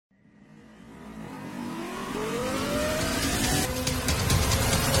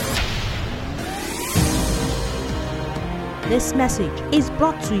This message is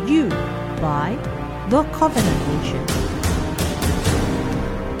brought to you by The Covenant Nation.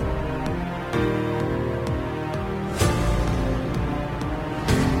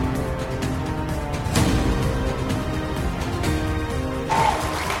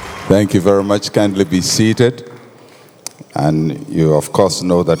 Thank you very much. Kindly be seated. And you, of course,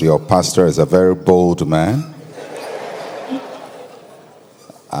 know that your pastor is a very bold man.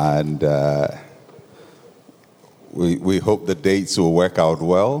 And we hope the dates will work out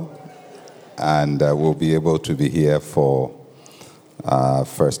well. And we'll be able to be here for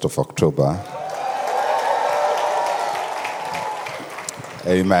 1st of October.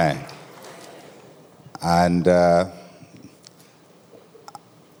 Amen. And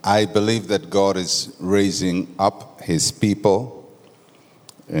I believe that God is raising up his people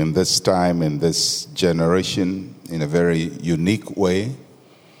in this time, in this generation, in a very unique way.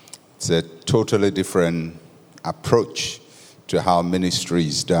 It's a totally different approach to how ministry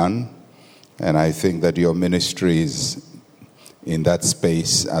is done. And I think that your ministry is in that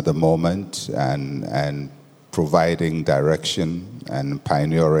space at the moment and providing direction and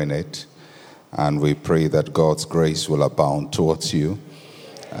pioneering it. And we pray that God's grace will abound towards you.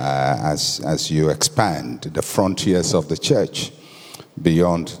 As you expand the frontiers of the church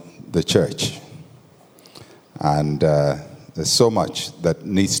beyond the church. And there's so much that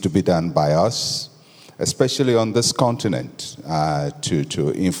needs to be done by us, especially on this continent,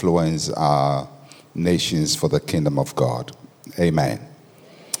 to influence our nations for the kingdom of God. Amen.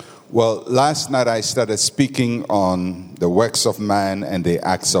 Well, last night I started speaking on the works of man and the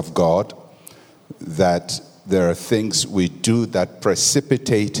acts of God, that there are things we do that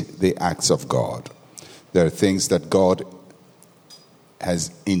precipitate the acts of God. There are things that God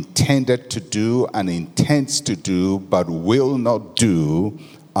has intended to do and intends to do, but will not do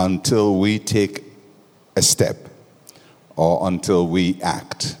until we take a step or until we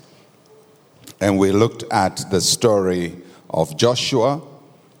act. And we looked at the story of Joshua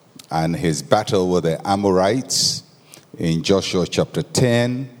and his battle with the Amorites in Joshua chapter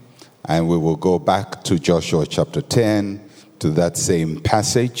 10. And we will go back to Joshua chapter 10, to that same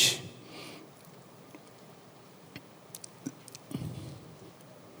passage.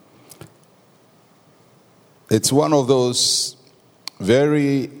 It's one of those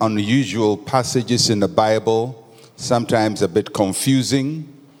very unusual passages in the Bible, sometimes a bit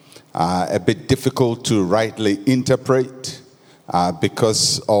confusing, a bit difficult to rightly interpret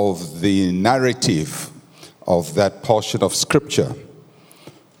because of the narrative of that portion of Scripture.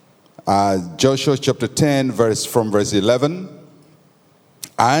 Joshua chapter 10, from verse 11.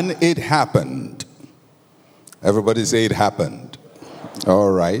 And it happened. Everybody say it happened.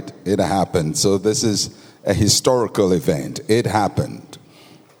 All right, it happened. So this is a historical event. It happened.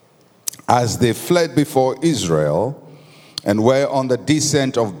 As they fled before Israel and were on the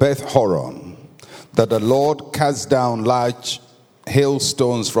descent of Beth Horon, that the Lord cast down large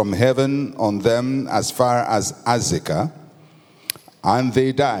hailstones from heaven on them as far as Azekah, and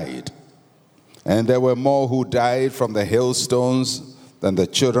they died. And there were more who died from the hailstones than the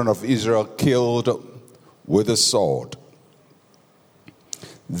children of Israel killed with the sword.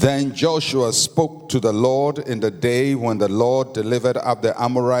 Then Joshua spoke to the Lord in the day when the Lord delivered up the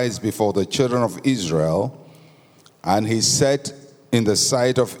Amorites before the children of Israel. And he said in the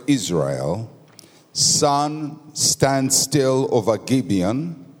sight of Israel, Sun, stand still over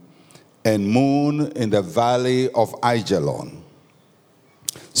Gibeon, and moon in the valley of Aijalon.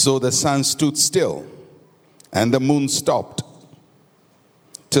 So the sun stood still, and the moon stopped,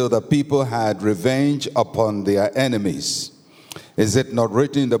 till the people had revenge upon their enemies. Is it not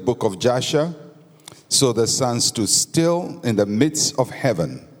written in the book of Joshua? So the sun stood still in the midst of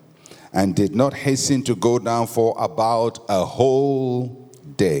heaven, and did not hasten to go down for about a whole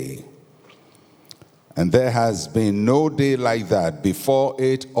day. And there has been no day like that before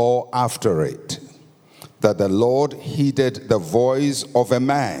it or after it, that the Lord heeded the voice of a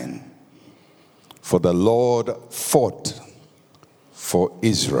man, for the Lord fought for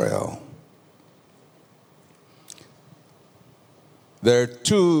Israel. There are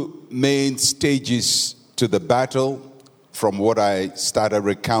two main stages to the battle from what I started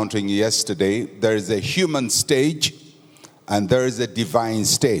recounting yesterday. There is a human stage and there is a divine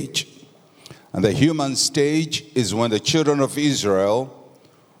stage. And the human stage is when the children of Israel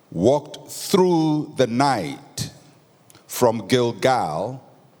walked through the night from Gilgal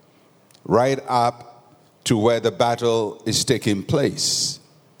right up to where the battle is taking place.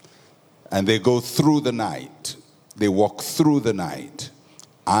 And they go through the night. They walk through the night.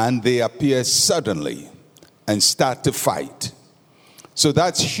 And they appear suddenly and start to fight. So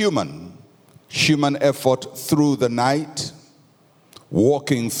that's human effort through the night.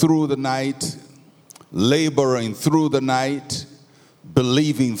 walking through the night, laboring through the night,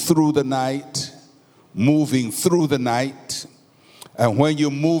 believing through the night, moving through the night. And when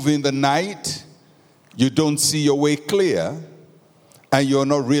you move in the night, you don't see your way clear, and you're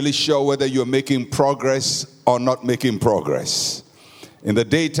not really sure whether you're making progress or not making progress. In the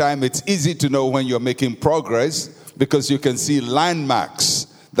daytime, it's easy to know when you're making progress because you can see landmarks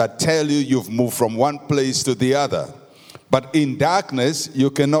that tell you you've moved from one place to the other. But in darkness, you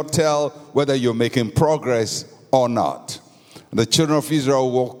cannot tell whether you're making progress or not. The children of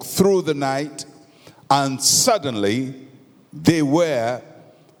Israel walked through the night, and suddenly they were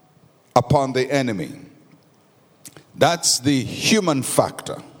upon the enemy. That's the human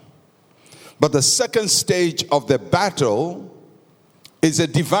factor. But the second stage of the battle is a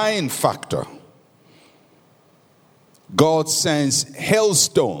divine factor. God sends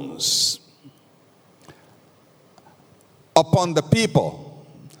hailstones upon the people.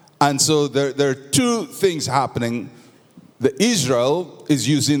 And so there are two things happening. Israel is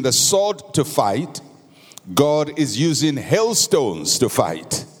using the sword to fight. God is using hailstones to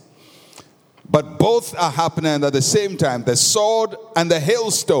fight. But both are happening at the same time. The sword and the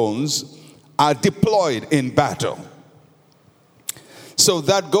hailstones are deployed in battle. So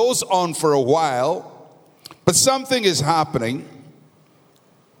that goes on for a while. But something is happening.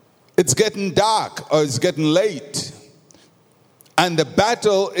 It's getting dark, or it's getting late. And the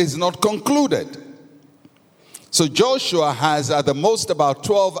battle is not concluded. So Joshua has at the most about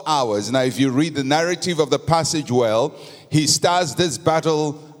 12 hours. Now, if you read the narrative of the passage well, he starts this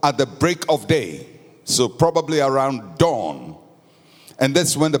battle at the break of day. So probably around dawn. And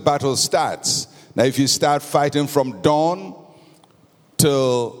that's when the battle starts. Now, if you start fighting from dawn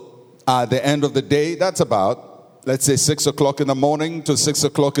till the end of the day, that's about, let's say, 6 o'clock in the morning to 6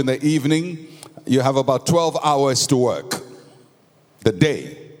 o'clock in the evening. You have about 12 hours to work the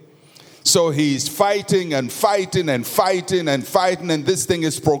day. So he's fighting and fighting and fighting and fighting, and this thing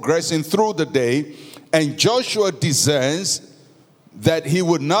is progressing through the day. And Joshua discerns that he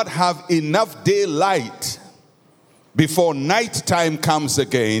would not have enough daylight before nighttime comes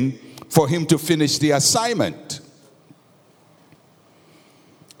again for him to finish the assignment.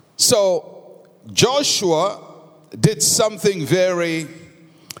 So Joshua did something very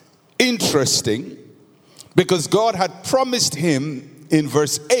interesting, because God had promised him in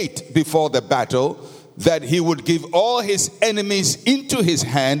verse 8 before the battle that he would give all his enemies into his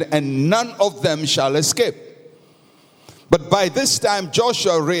hand and none of them shall escape. But by this time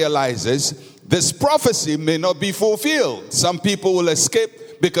Joshua realizes this prophecy may not be fulfilled. Some people will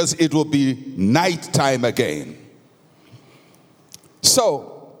escape because it will be nighttime again.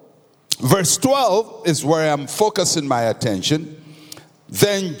 So verse 12 is where I'm focusing my attention.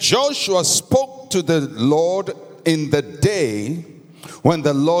 Then Joshua spoke to the Lord in the day when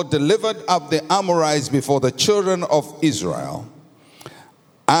the Lord delivered up the Amorites before the children of Israel.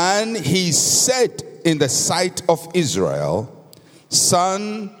 And he said in the sight of Israel,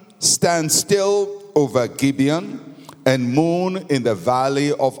 sun, stand still over Gibeon, and moon in the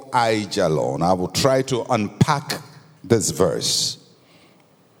valley of Aijalon. I will try to unpack this verse.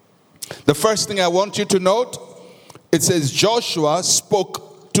 The first thing I want you to note, it says Joshua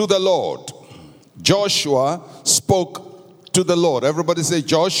spoke to the Lord. Joshua spoke to the Lord. Everybody say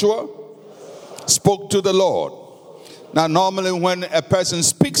Joshua spoke to the Lord. Now normally when a person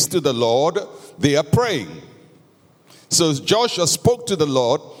speaks to the Lord, they are praying. So Joshua spoke to the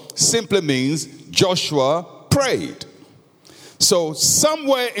Lord simply means Joshua prayed. So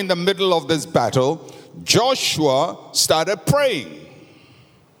somewhere in the middle of this battle, Joshua started praying.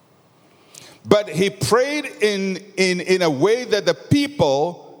 But he prayed in a way that the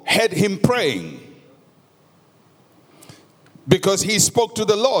people heard him praying, because he spoke to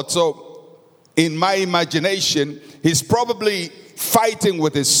the Lord. So in my imagination, he's probably fighting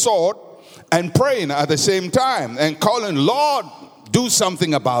with his sword and praying at the same time and calling, Lord, do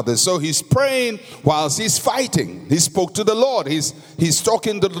something about this. So he's praying whilst he's fighting. He spoke to the Lord. He's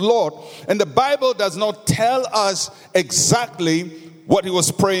talking to the Lord. And the Bible does not tell us exactly what he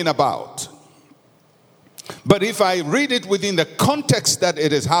was praying about. But if I read it within the context that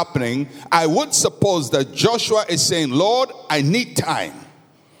it is happening, I would suppose that Joshua is saying, Lord, I need time.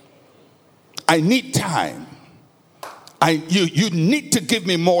 I need time. You need to give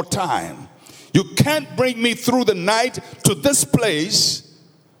me more time. You can't bring me through the night to this place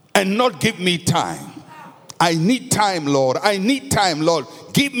and not give me time. I need time, Lord. I need time, Lord.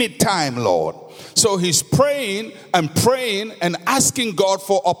 Give me time, Lord. So he's praying and asking God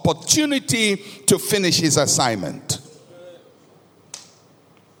for opportunity to finish his assignment.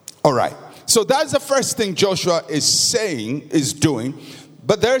 All right. So that's the first thing Joshua is doing.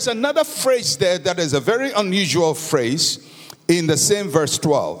 But there's another phrase there that is a very unusual phrase in the same verse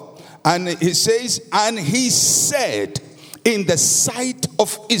 12. And he says, and he said in the sight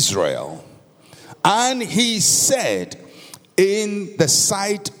of Israel. And he said in the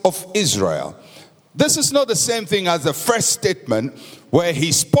sight of Israel. This is not the same thing as the first statement where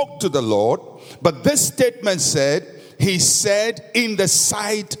he spoke to the Lord. But this statement said, he said in the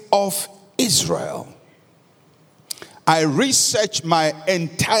sight of Israel. I researched my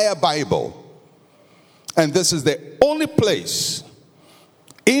entire Bible, and this is the only place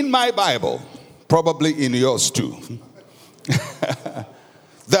in my Bible, probably in yours too,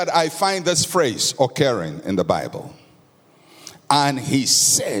 that I find this phrase occurring in the Bible. And he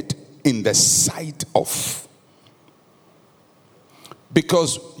said in the sight of.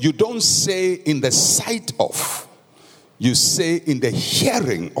 Because you don't say in the sight of, you say in the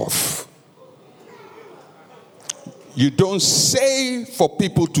hearing of. You don't say for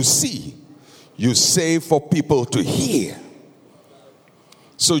people to see, you say for people to hear.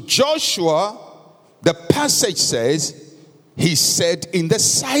 So Joshua, the passage says, he said in the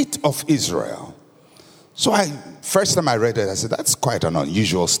sight of Israel. So first time I read it, I said, that's quite an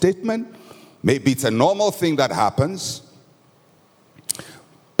unusual statement. Maybe it's a normal thing that happens.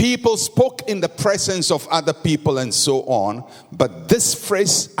 People spoke in the presence of other people and so on. But this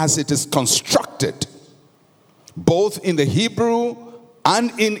phrase, as it is constructed, both in the Hebrew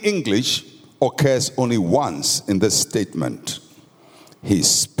and in English, occurs only once in this statement. He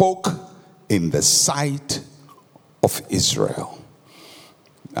spoke in the sight of Israel.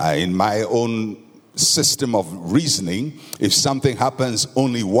 In my own system of reasoning, if something happens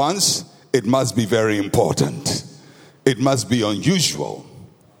only once, it must be very important. It must be unusual.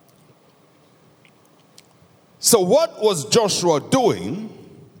 So what was Joshua doing?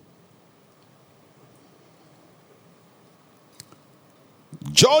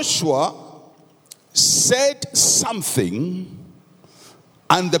 Joshua said something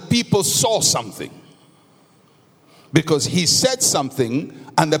and the people saw something. Because he said something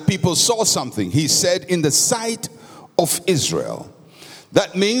and the people saw something. He said in the sight of Israel.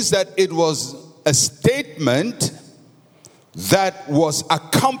 That means that it was a statement that was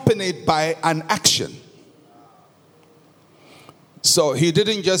accompanied by an action. So he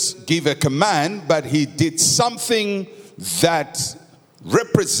didn't just give a command, but he did something that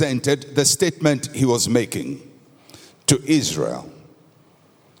represented the statement he was making to Israel.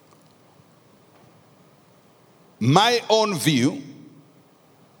 My own view,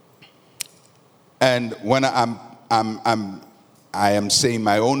 and when I am saying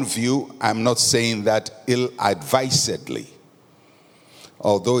my own view, I'm not saying that ill-advisedly.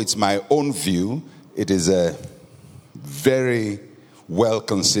 Although it's my own view, it is a very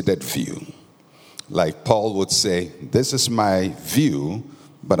well-considered view. Like Paul would say, this is my view,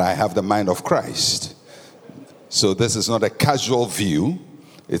 but I have the mind of Christ. So this is not a casual view.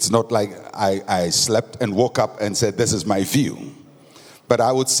 It's not like I slept and woke up and said, this is my view. But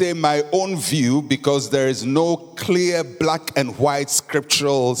I would say my own view because there is no clear black and white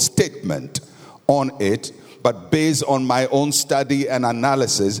scriptural statement on it. But based on my own study and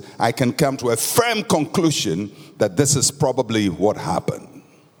analysis, I can come to a firm conclusion that this is probably what happened.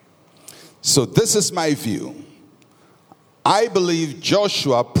 So this is my view. I believe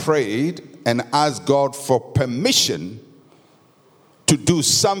Joshua prayed and asked God for permission to do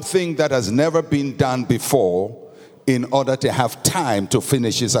something that has never been done before in order to have time to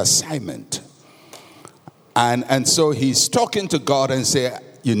finish his assignment. And so he's talking to God and say,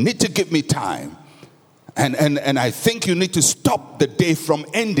 you need to give me time. And I think you need to stop the day from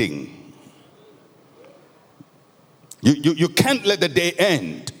ending. You can't let the day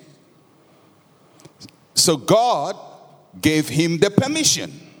end. So God gave him the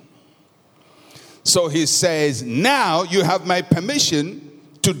permission. So he says, now you have my permission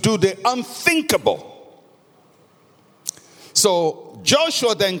to do the unthinkable. So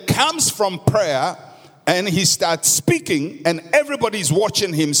Joshua then comes from prayer and he starts speaking, and everybody's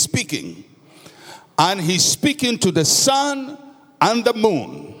watching him speaking. And he's speaking to the sun and the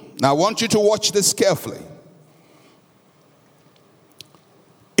moon. Now I want you to watch this carefully.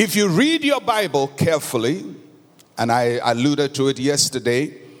 If you read your Bible carefully, and I alluded to it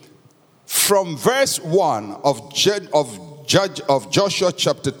yesterday, from verse 1 of Joshua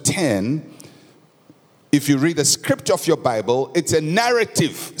chapter 10, if you read the script of your Bible, it's a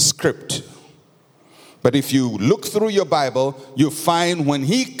narrative script. But if you look through your Bible, you find when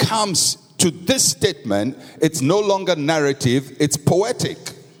he comes to this statement, it's no longer narrative, it's poetic.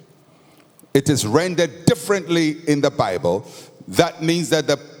 It is rendered differently in the Bible. That means that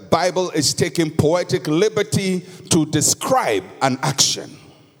the Bible is taking poetic liberty to describe an action.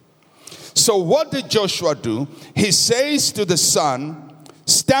 So what did Joshua do? He says to the sun,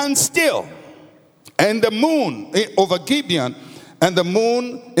 stand still, and the moon over Gibeon, and the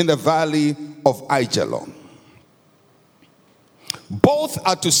moon in the valley of Ajalon. Both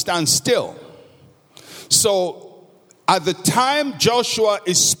are to stand still. So at the time Joshua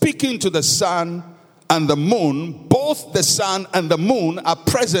is speaking to the sun and the moon, both the sun and the moon are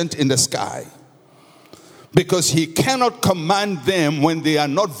present in the sky, because he cannot command them when they are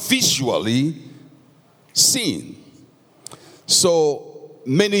not visually seen. So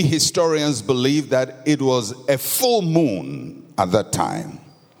many historians believe that it was a full moon at that time.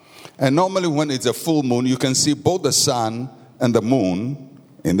 And normally when it's a full moon, you can see both the sun and the moon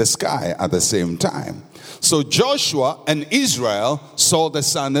in the sky at the same time. So Joshua and Israel saw the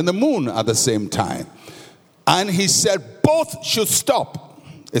sun and the moon at the same time. And he said both should stop.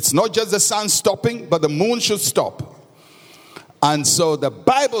 It's not just the sun stopping, but the moon should stop. And so the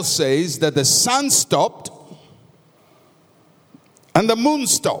Bible says that the sun stopped and the moon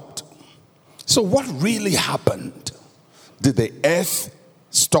stopped. So what really happened? Did the earth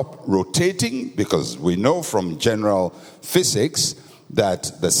stop rotating? Because we know from general physics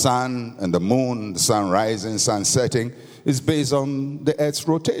that the sun and the moon, the sun rising, sun setting, is based on the earth's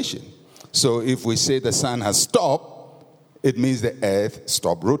rotation. So if we say the sun has stopped, it means the earth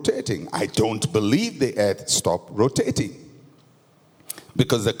stopped rotating. I don't believe the earth stopped rotating,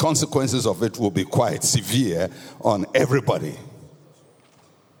 because the consequences of it will be quite severe on everybody.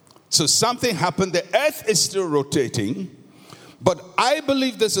 So something happened. The earth is still rotating, but I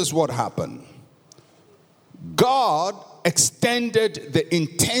believe this is what happened. God extended the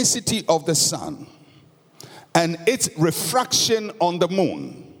intensity of the sun and its refraction on the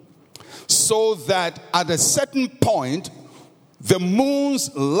moon, so that at a certain point, the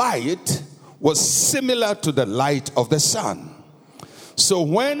moon's light was similar to the light of the sun. So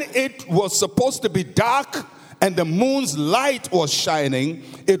when it was supposed to be dark and the moon's light was shining,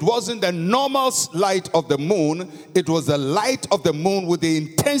 it wasn't the normal light of the moon, it was the light of the moon with the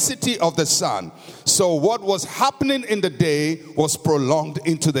intensity of the sun. So what was happening in the day was prolonged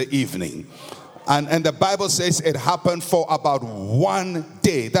into the evening. And the Bible says it happened for about 1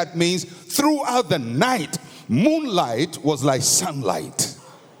 day. That means throughout the night, moonlight was like sunlight.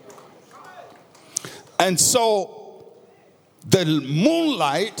 And so the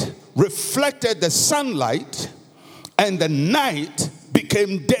moonlight reflected the sunlight, and the night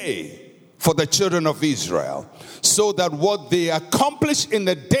became day for the children of Israel. So that what they accomplished in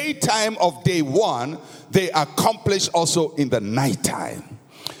the daytime of day one, they accomplished also in the nighttime.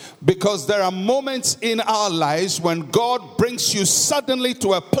 Because there are moments in our lives when God brings you suddenly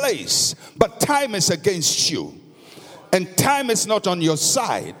to a place, but time is against you. And time is not on your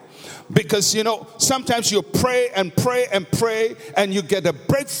side. Because, sometimes you pray and pray and pray and you get a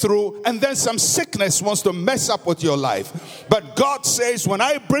breakthrough, and then some sickness wants to mess up with your life. But God says, when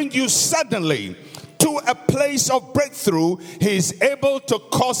I bring you suddenly to a place of breakthrough, He is able to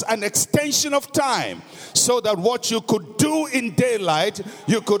cause an extension of time, so that what you could do in daylight,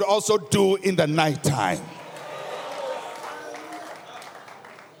 you could also do in the nighttime.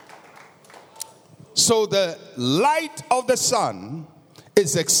 So the light of the sun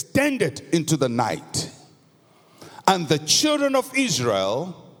is extended into the night. And the children of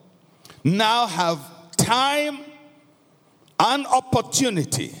Israel now have time and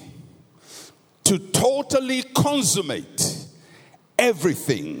opportunity to totally consummate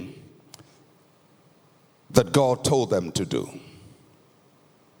everything that God told them to do.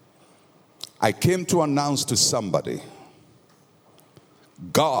 I came to announce to somebody,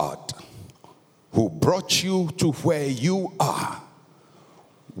 God, who brought you to where you are,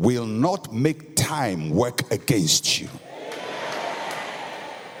 will not make time work against you.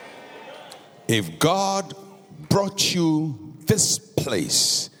 If God brought you this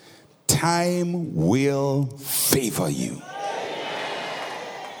place, time will favor you.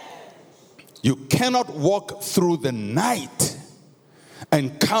 You cannot walk through the night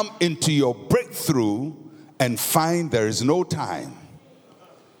and come into your breakthrough and find there is no time.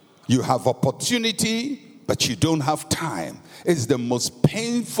 You have opportunity, but you don't have time. It's the most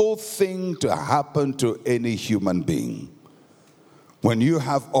painful thing to happen to any human being. When you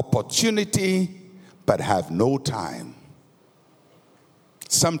have opportunity, but have no time.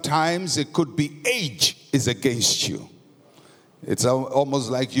 Sometimes it could be age is against you. It's almost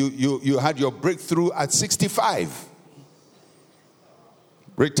like you had your breakthrough at 65.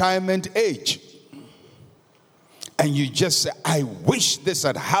 Retirement age. And you just say, I wish this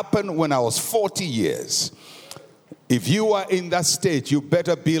had happened when I was 40 years. If you are in that state, you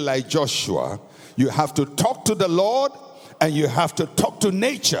better be like Joshua. You have to talk to the Lord and you have to talk to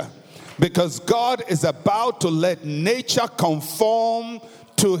nature, because God is about to let nature conform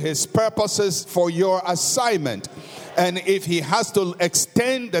to his purposes for your assignment. And if he has to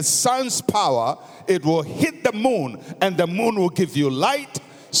extend the sun's power, it will hit the moon, and the moon will give you light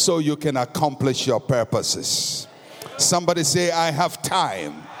so you can accomplish your purposes. Somebody say, I have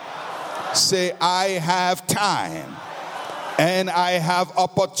time. Say, I have time. And I have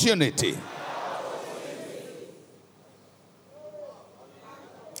opportunity.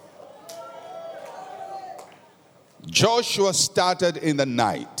 Joshua started in the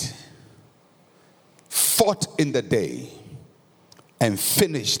night, fought in the day, and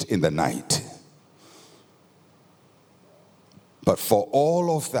finished in the night. But for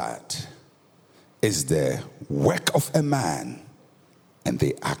all of that is the work of a man and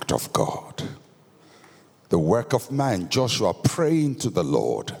the act of God. The work of man, Joshua praying to the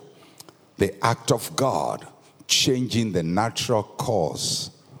Lord. The act of God, changing the natural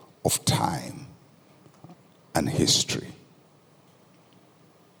course of time and history.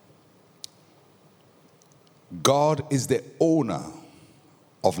 God is the owner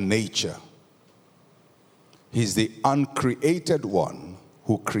of nature. He's the uncreated one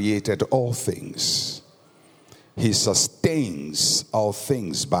who created all things. He sustains all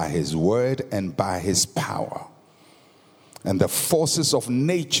things by his word and by his power. And the forces of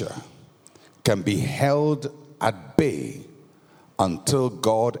nature can be held at bay until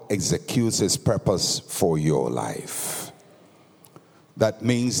God executes his purpose for your life. That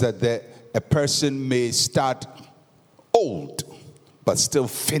means that a person may start old but still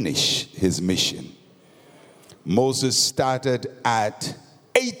finish his mission. Moses started at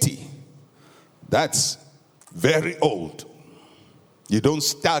 80. That's very old. You don't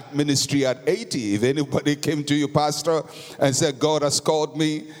start ministry at 80. If anybody came to you, pastor, and said, God has called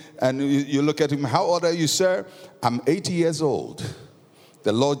me, and you look at him, how old are you, sir? I'm 80 years old.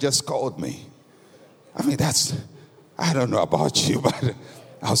 The Lord just called me. I mean, I don't know about you, but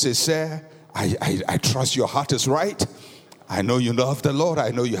I'll say, sir, I trust your heart is right. I know you love the Lord. I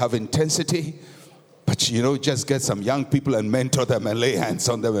know you have intensity. But, just get some young people and mentor them and lay hands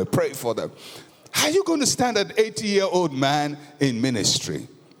on them and pray for them. How are you going to stand an 80-year-old man in ministry?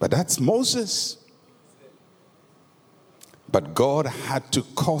 But that's Moses. But God had to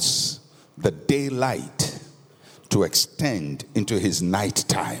cause the daylight to extend into his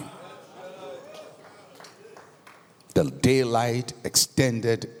nighttime. The daylight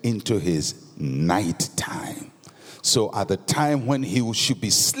extended into his nighttime. So at the time when he should be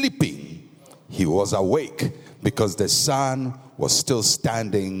sleeping, he was awake, because the sun was still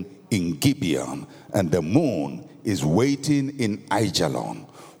standing in Gibeon, and the moon is waiting in Aijalon.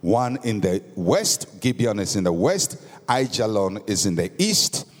 One in the west, Gibeon is in the west, Aijalon is in the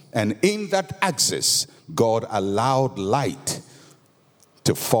east, and in that axis, God allowed light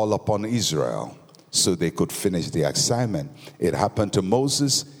to fall upon Israel so they could finish the assignment. It happened to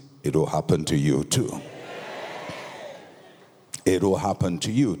Moses, it will happen to you too. It will happen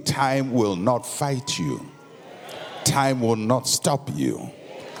to you. Time will not fight you. Time will not stop you.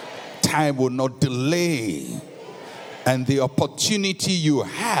 Time will not delay. And the opportunity you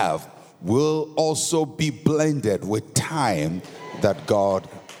have will also be blended with time that God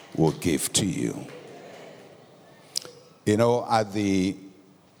will give to you. At the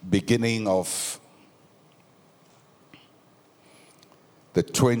beginning of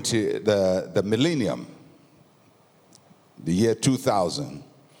the millennium, the year 2000,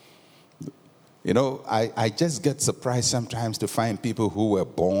 I just get surprised sometimes to find people who were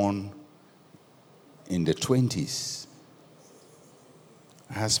born in the 20s.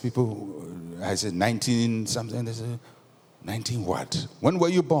 I ask people, I said 19 something, they say, 19 what? When were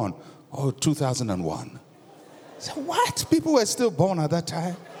you born? Oh, 2001. I said, what? People were still born at that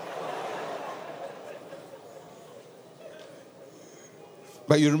time?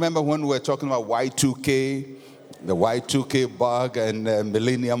 But you remember when we were talking about Y2K, the Y2K bug and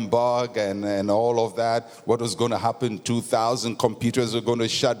millennium bug and all of that, what was going to happen in 2000, computers were going to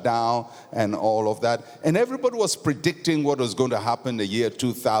shut down and all of that. And everybody was predicting what was going to happen the year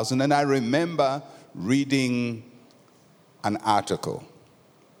 2000. And I remember reading an article.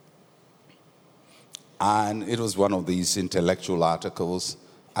 And it was one of these intellectual articles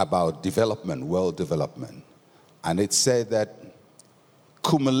about development, world development. And it said that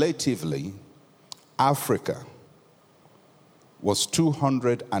cumulatively, Africa was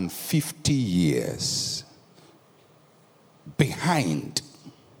 250 years behind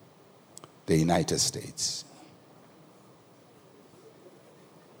the United States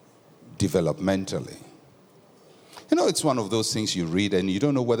developmentally. it's one of those things you read and you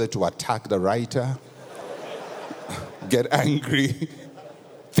don't know whether to attack the writer, get angry,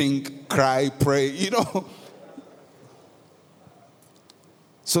 think, cry, pray,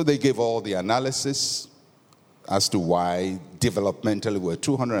 So they gave all the analysis as to why developmentally we're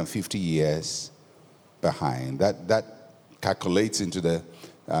 250 years behind. That calculates into the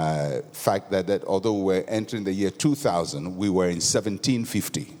fact that although we're entering the year 2000, we were in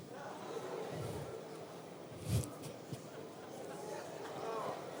 1750.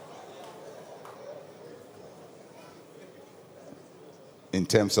 In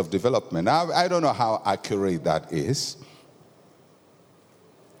terms of development. I don't know how accurate that is.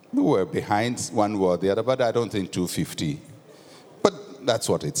 We were behind one or the other, but I don't think 250. But that's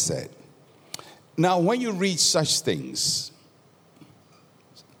what it said. Now, when you read such things,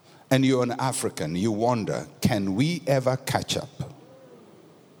 and you're an African, you wonder, can we ever catch up?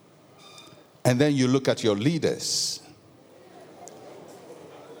 And then you look at your leaders,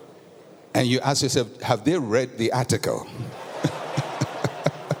 and you ask yourself, have they read the article?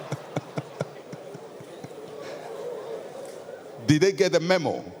 Did they get the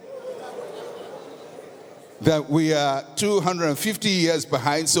memo? That we are 250 years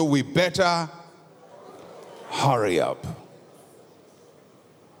behind, so we better hurry up.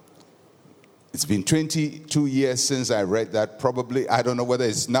 It's been 22 years since I read that. Probably, I don't know whether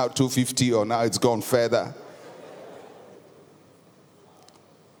it's now 250 or now it's gone further.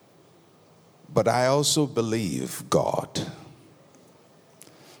 But I also believe God,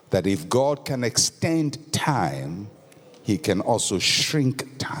 that if God can extend time, He can also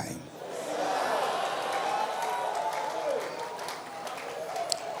shrink time.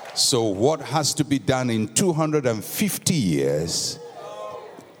 So what has to be done in 250 years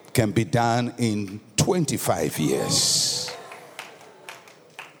can be done in 25 years.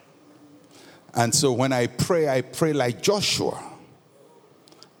 And so when I pray like Joshua.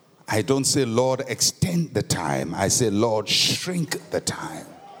 I don't say, Lord, extend the time. I say, Lord, shrink the time.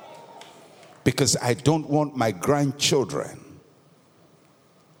 Because I don't want my grandchildren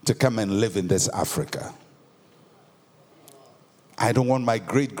to come and live in this Africa. I don't want my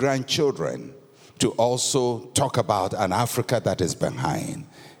great-grandchildren to also talk about an Africa that is behind.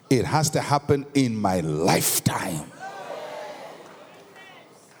 It has to happen in my lifetime.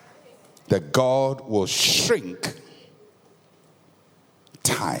 That God will shrink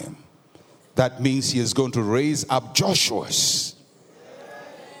time. That means He is going to raise up Joshuas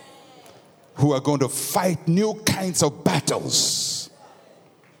who are going to fight new kinds of battles.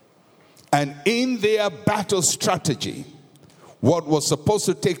 And in their battle strategy, what was supposed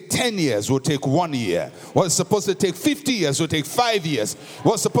to take 10 years will take 1 year. What was supposed to take 50 years will take 5 years.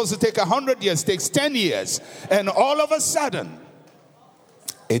 What was supposed to take 100 years takes 10 years. And all of a sudden,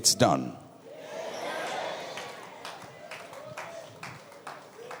 it's done.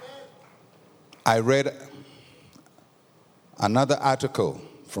 I read another article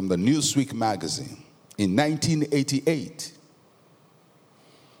from the Newsweek magazine in 1988.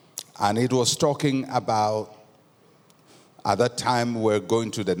 And it was talking about, at that time we're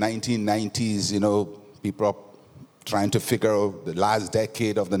going to the 1990s, people are trying to figure out the last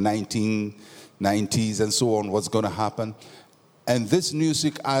decade of the 1990s and so on, what's going to happen. And this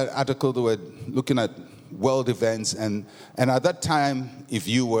Newsweek article, they were looking at world events. And at that time, if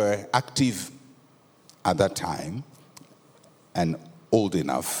you were active at that time and old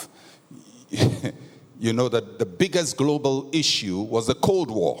enough, you know that the biggest global issue was the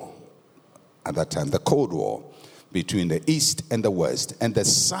Cold War. At that time, the Cold War between the East and the West. And the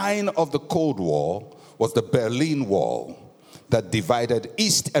sign of the Cold War was the Berlin Wall that divided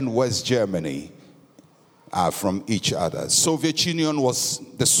East and West Germany from each other. Soviet Union was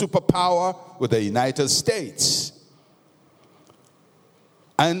the superpower with the United States.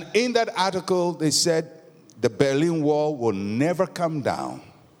 And in that article, they said the Berlin Wall will never come down.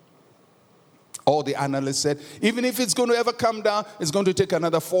 All the analysts said, even if it's going to ever come down, it's going to take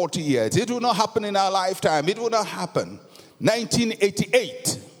another 40 years. It will not happen in our lifetime. It will not happen.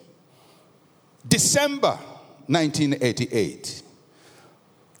 1988. December 1988.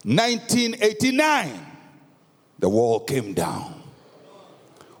 1989. The wall came down.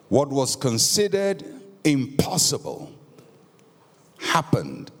 What was considered impossible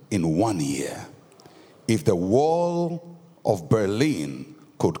happened in 1 year. If the wall of Berlin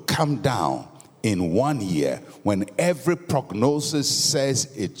could come down in 1 year, when every prognosis says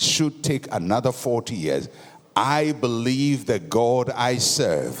it should take another 40 years, I believe the God I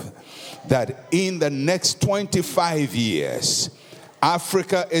serve, that in the next 25 years,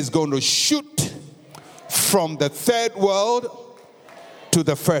 Africa is going to shoot from the third world to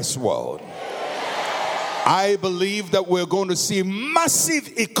the first world. I believe that we're going to see massive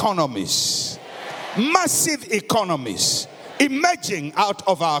economies emerging out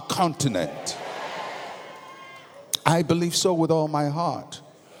of our continent. I believe so with all my heart.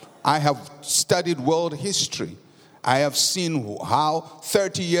 I have studied world history. I have seen how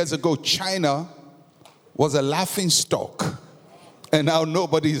 30 years ago China was a laughing stock. And now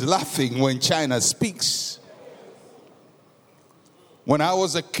nobody's laughing when China speaks. When I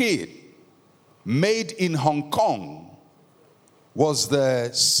was a kid, made in Hong Kong was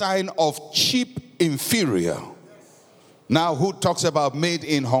the sign of cheap, inferior. Now who talks about made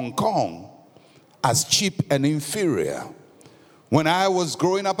in Hong Kong as cheap and inferior? When I was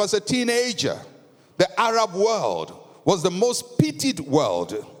growing up as a teenager, the Arab world was the most pitied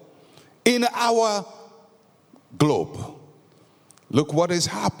world in our globe. Look what is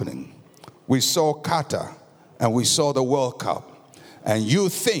happening. We saw Qatar and we saw the World Cup. And you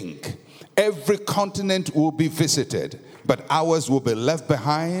think every continent will be visited, but ours will be left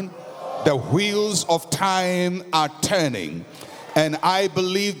behind. The wheels of time are turning. And I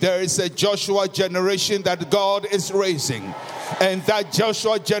believe there is a Joshua generation that God is raising. And that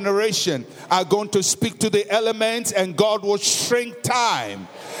Joshua generation are going to speak to the elements, and God will shrink time.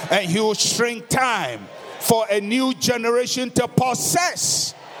 And he will shrink time for a new generation to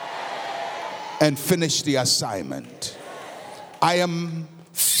possess and finish the assignment. I am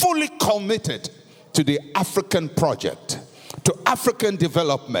fully committed to the African project, to African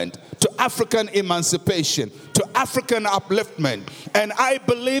development, to African emancipation, to African upliftment. And I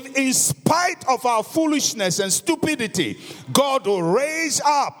believe in spite of our foolishness and stupidity, God will raise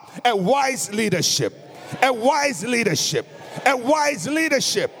up a wise leadership, a wise leadership, a wise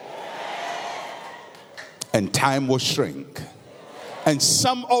leadership. And time will shrink. And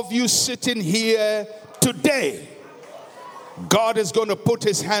some of you sitting here today, God is going to put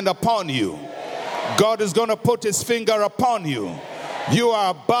his hand upon you. God is going to put his finger upon you. You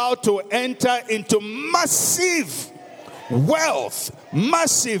are about to enter into massive wealth,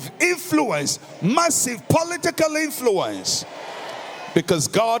 massive influence, massive political influence. Because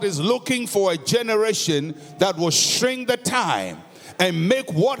God is looking for a generation that will shrink the time and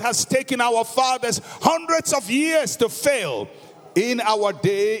make what has taken our fathers hundreds of years to fail. In our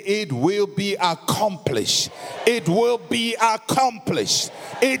day, it will be accomplished. It will be accomplished.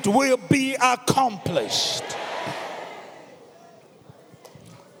 It will be accomplished.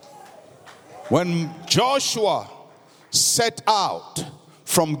 When Joshua set out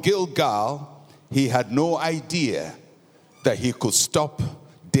from Gilgal, he had no idea that he could stop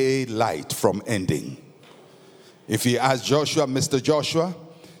daylight from ending. If he asked Joshua, Mr. Joshua,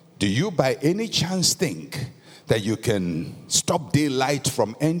 do you by any chance think that you can stop daylight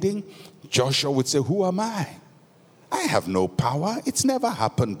from ending? Joshua would say, who am I? I have no power. It's never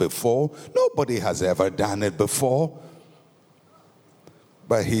happened before. Nobody has ever done it before.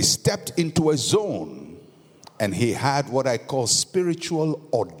 But he stepped into a zone and he had what I call spiritual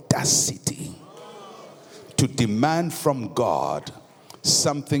audacity to demand from God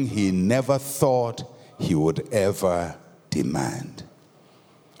something he never thought he would ever demand.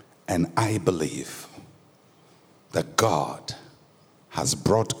 And I believe that God has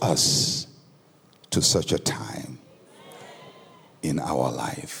brought us to such a time in our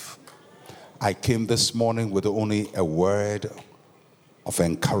life. I came this morning with only a word of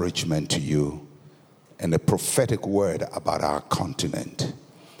encouragement to you and a prophetic word about our continent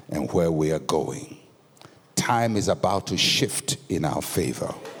and where we are going. Time is about to shift in our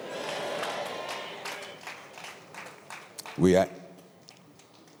favor. We are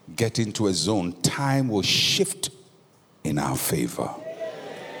getting to a zone. Time will shift in our favor.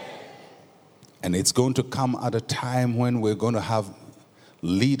 And it's going to come at a time when we're going to have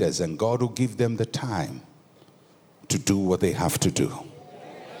leaders, and God will give them the time to do what they have to do,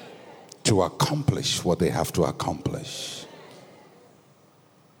 to accomplish what they have to accomplish.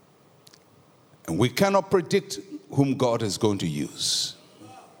 And we cannot predict whom God is going to use.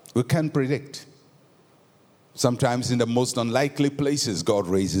 We can't predict. Sometimes in the most unlikely places, God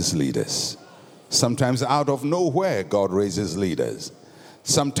raises leaders. Sometimes out of nowhere, God raises leaders.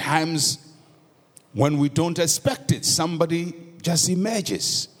 Sometimes when we don't expect it, somebody just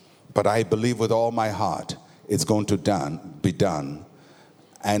emerges. But I believe with all my heart, it's going to be done.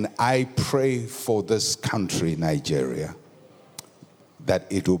 And I pray for this country, Nigeria, that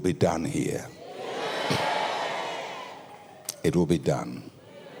it will be done here. It will be done.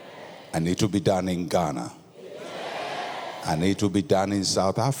 And it will be done in Ghana. And it will be done in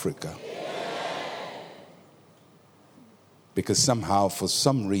South Africa. Because somehow, for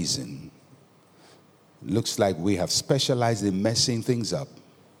some reason, looks like we have specialized in messing things up.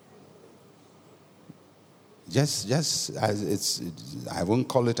 Just as I won't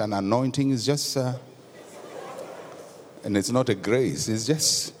call it an anointing. It's just, and it's not a grace. It's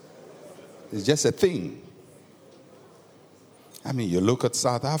just a thing. I mean, you look at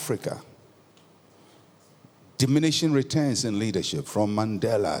South Africa. Diminishing returns in leadership from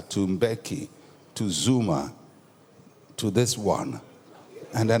Mandela to Mbeki to Zuma to this one.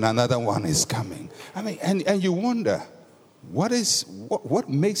 And then another one is coming. I mean, and you wonder, what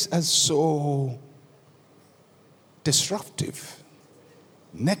makes us so disruptive,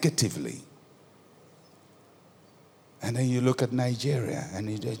 negatively? And then you look at Nigeria and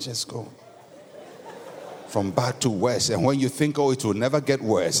you just go from bad to worse. And when you think, oh, it will never get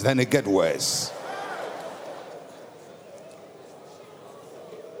worse, then it gets worse.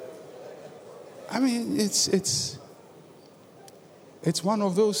 I mean, it's one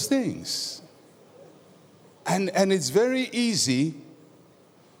of those things. And it's very easy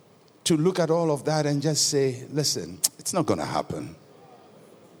to look at all of that and just say, listen, it's not going to happen.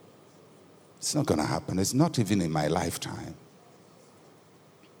 It's not going to happen. It's not even in my lifetime.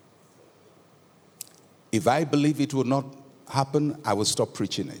 If I believe it will not happen, I will stop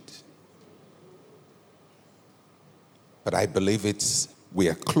preaching it. But I believe we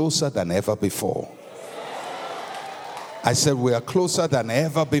are closer than ever before. I said we are closer than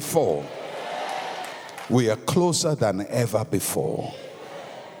ever before. We are closer than ever before.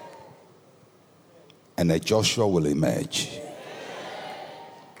 And a Joshua will emerge.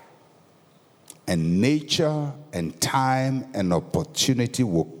 And nature and time and opportunity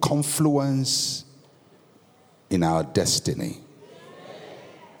will confluence in our destiny.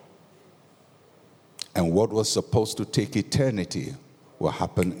 And what was supposed to take eternity will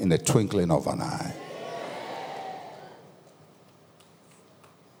happen in a twinkling of an eye.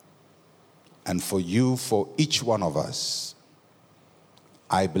 And for each one of us,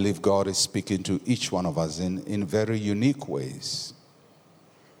 I believe God is speaking to each one of us in very unique ways.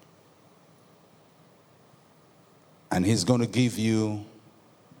 And He's going to give you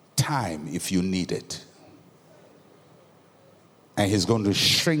time if you need it. And He's going to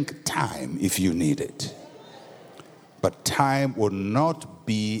shrink time if you need it. But time will not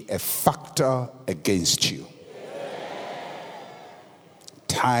be a factor against you.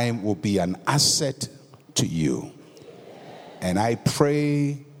 Time will be an asset to you. And I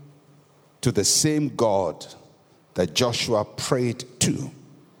pray to the same God that Joshua prayed to,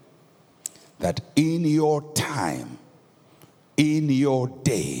 that in your time, in your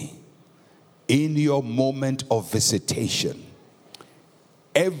day, in your moment of visitation,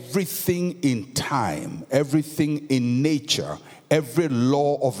 everything in time, everything in nature, every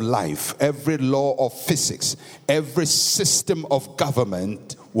law of life, every law of physics, every system of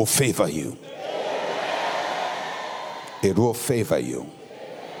government will favor you. It will favor you.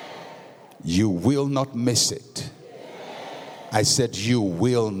 You will not miss it. I said you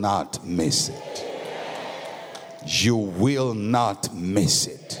will not miss it. You will not miss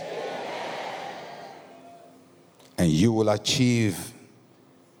it. And you will achieve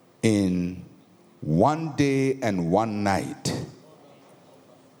in one day and one night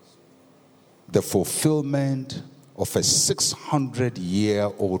the fulfillment of a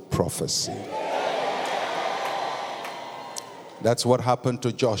 600-year-old prophecy. That's what happened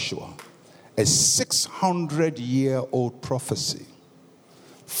to Joshua. A 600-year-old prophecy,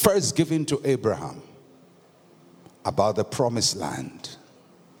 first given to Abraham about the promised land,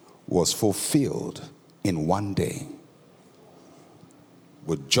 was fulfilled in one day.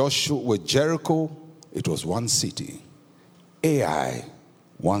 With Jericho, it was one city. Ai,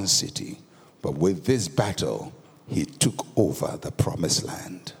 one city. But with this battle, he took over the promised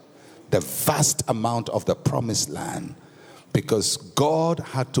land. The vast amount of the promised land, because God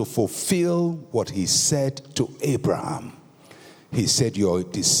had to fulfill what he said to Abraham. He said, your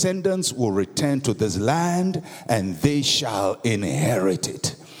descendants will return to this land and they shall inherit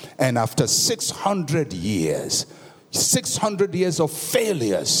it. And after 600 years of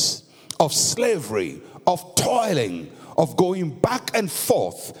failures, of slavery, of toiling, of going back and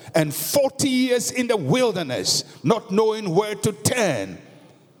forth, and 40 years in the wilderness, not knowing where to turn,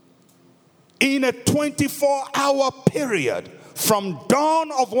 in a 24-hour period, from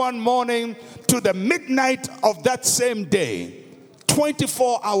dawn of one morning to the midnight of that same day,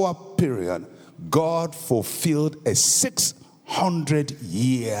 24-hour period, God fulfilled a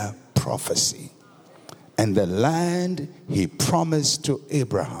 600-year prophecy. And the land he promised to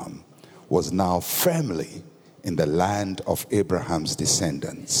Abraham was now firmly in the land of Abraham's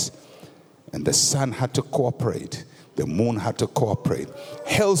descendants. And the sun had to cooperate. The moon had to cooperate.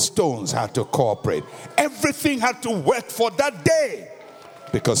 Hailstones had to cooperate. Everything had to work for that day.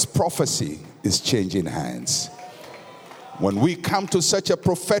 Because prophecy is changing hands. When we come to such a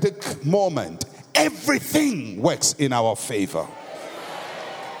prophetic moment, everything works in our favor.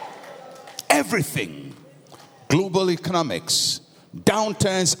 Everything. Global economics,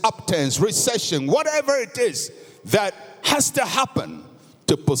 downturns, upturns, recession, whatever it is that has to happen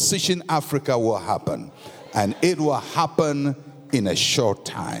to position Africa will happen. And it will happen in a short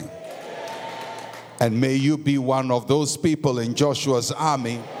time. And may you be one of those people in Joshua's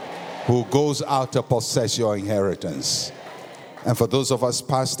army who goes out to possess your inheritance. And for those of us,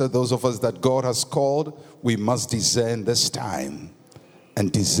 Pastor, those of us that God has called, we must discern this time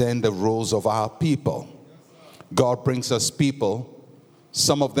and discern the roles of our people. God brings us people.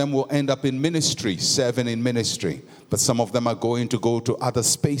 Some of them will end up in ministry, serving in ministry. But some of them are going to go to other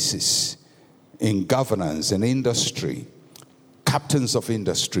spaces in governance and industry. Captains of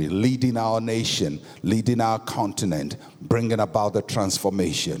industry, leading our nation, leading our continent, bringing about the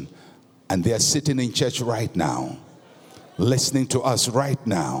transformation. And they are sitting in church right now, listening to us right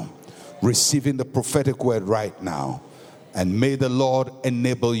now, receiving the prophetic word right now. And may the Lord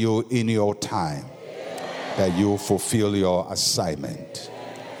enable you in your time that you fulfill your assignment.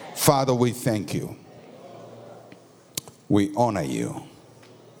 Father, we thank you. We honor you.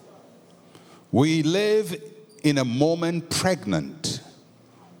 We live in a moment pregnant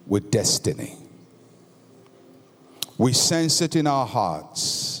with destiny. We sense it in our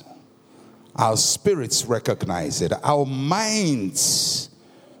hearts. Our spirits recognize it. Our minds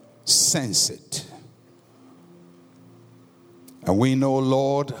sense it. And we know,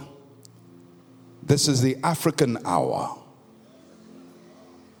 Lord, this is the African hour.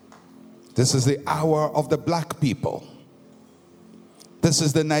 This is the hour of the black people. This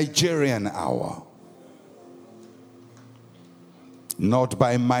is the Nigerian hour. Not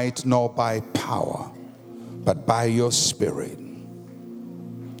by might nor by power, but by your spirit.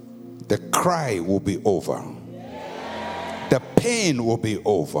 The cry will be over. The pain will be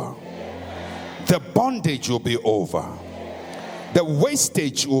over. The bondage will be over. The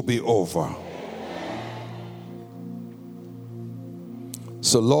wastage will be over.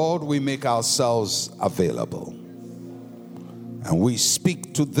 So, Lord, we make ourselves available. And we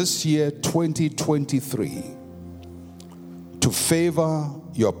speak to this year, 2023, to favor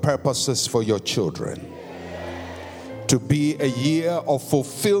your purposes for your children. To be a year of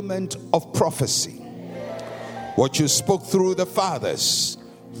fulfillment of prophecy. What you spoke through the fathers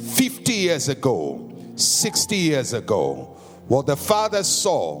 50 years ago, 60 years ago, what the fathers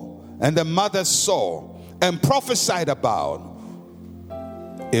saw and the mothers saw and prophesied about,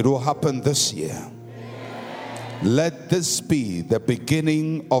 it will happen this year. Let this be the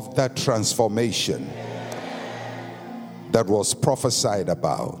beginning of that transformation that was prophesied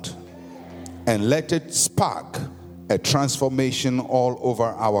about. And let it spark a transformation all over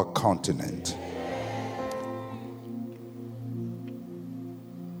our continent.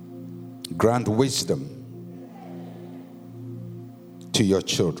 Grant wisdom to your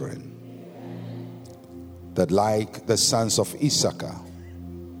children, that like the sons of Issachar,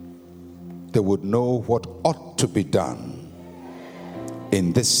 they would know what ought to be done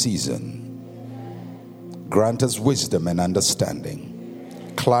in this season. Grant us wisdom and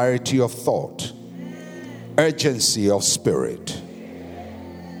understanding, clarity of thought, urgency of spirit.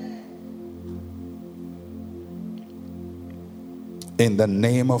 In the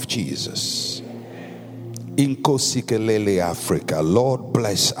name of Jesus. Inkosikelele Africa. Lord,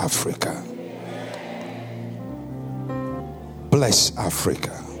 bless Africa. Bless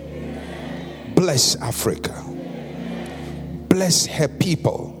Africa. Bless Africa. Bless her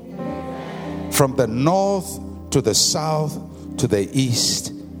people from the north to the south to the east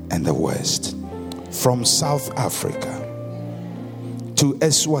and the west. From South Africa to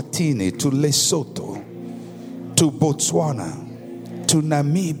Eswatini to Lesotho to Botswana to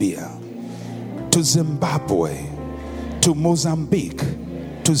Namibia to Zimbabwe to Mozambique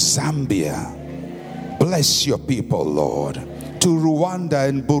to Zambia. Bless your people, Lord. To Rwanda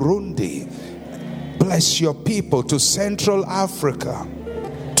and Burundi. Bless your people. To Central Africa,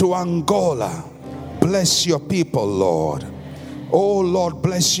 to Angola. Bless your people, Lord. Oh Lord,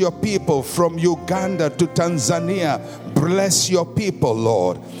 bless your people from Uganda to Tanzania. Bless your people,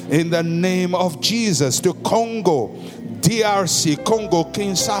 Lord. In the name of Jesus, to Congo, DRC, Congo,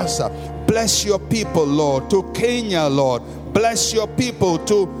 Kinshasa. Bless your people, Lord. To Kenya, Lord. Bless your people.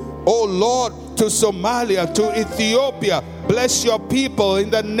 To, oh Lord, to Somalia, to Ethiopia. Bless your people in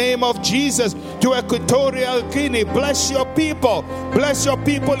the name of Jesus. To Equatorial Guinea, bless your people. Bless your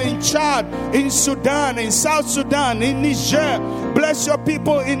people in Chad, in Sudan, in South Sudan, in Niger. Bless your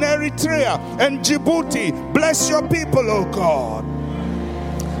people in Eritrea and Djibouti. Bless your people, oh God.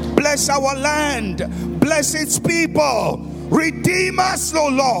 Bless our land. Bless its people. Redeem us, O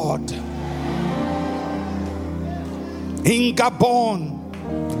Lord. In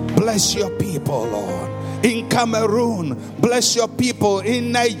Gabon, bless your people, Lord. In Cameroon, bless your people.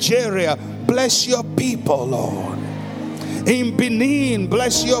 In Nigeria, bless your people, Lord. In Benin,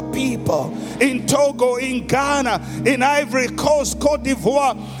 bless your people. In Togo, in Ghana, in Ivory Coast, Cote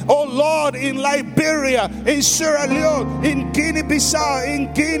d'Ivoire, oh Lord, in Liberia, in Sierra Leone, in Guinea-Bissau,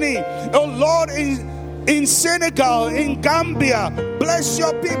 in Guinea, oh Lord, in Senegal, in Gambia, bless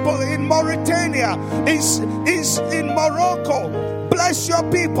your people. In Mauritania, in Morocco, bless your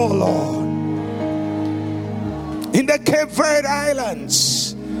people, Lord. In the Cape Verde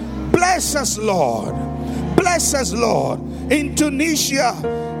Islands, bless us, Lord. Bless us, Lord. In Tunisia,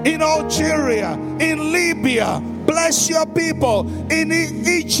 in Algeria, in Libya, bless your people. In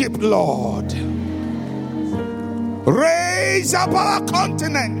Egypt, Lord, raise up our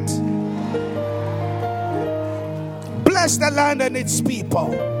continent. Bless the land and its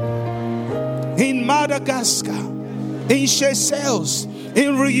people. In Madagascar, in Seychelles,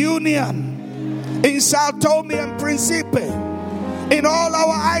 in Reunion, in Sao Tome and Principe, in all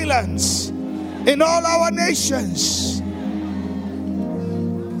our islands, in all our nations,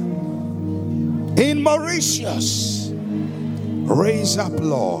 in Mauritius, raise up,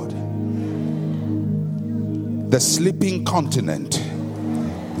 Lord, the sleeping continent.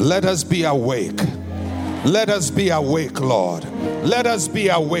 Let us be awake. Let us be awake, Lord. Let us be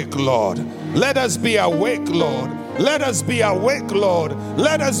awake, Lord. Let us be awake, Lord. Let us be awake, Lord.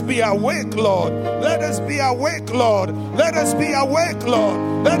 Let us be awake, Lord. Let us be awake, Lord. Let us be awake,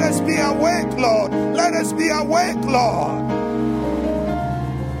 Lord. Let us be awake, Lord. Let us be awake, Lord.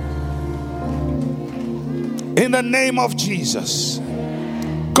 In the name of Jesus.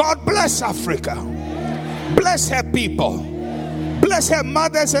 God bless Africa. Bless her people. Bless her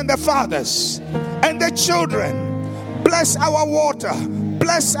mothers and the fathers and the children. Bless our water.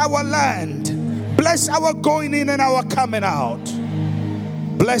 Bless our land. Bless our going in and our coming out.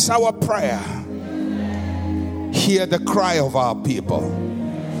 Bless our prayer. Hear the cry of our people.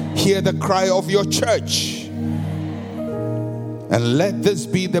 Hear the cry of your church. And let this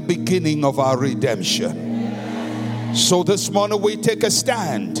be the beginning of our redemption. So this morning we take a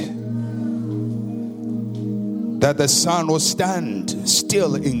stand that the sun will stand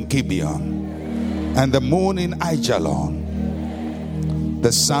still in Gibeon and the moon in Aijalon.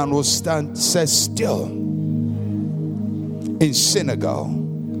 The sun will set still in Senegal,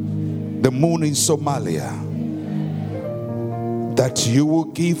 the moon in Somalia. That you will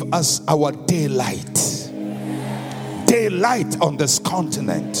give us our daylight on this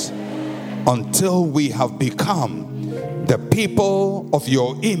continent until we have become the people of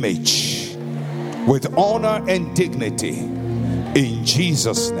your image with honor and dignity. In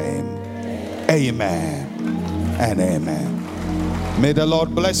Jesus' name, amen and amen. May the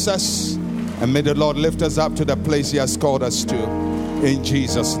Lord bless us and may the Lord lift us up to the place he has called us to. In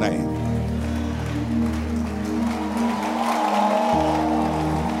Jesus' name.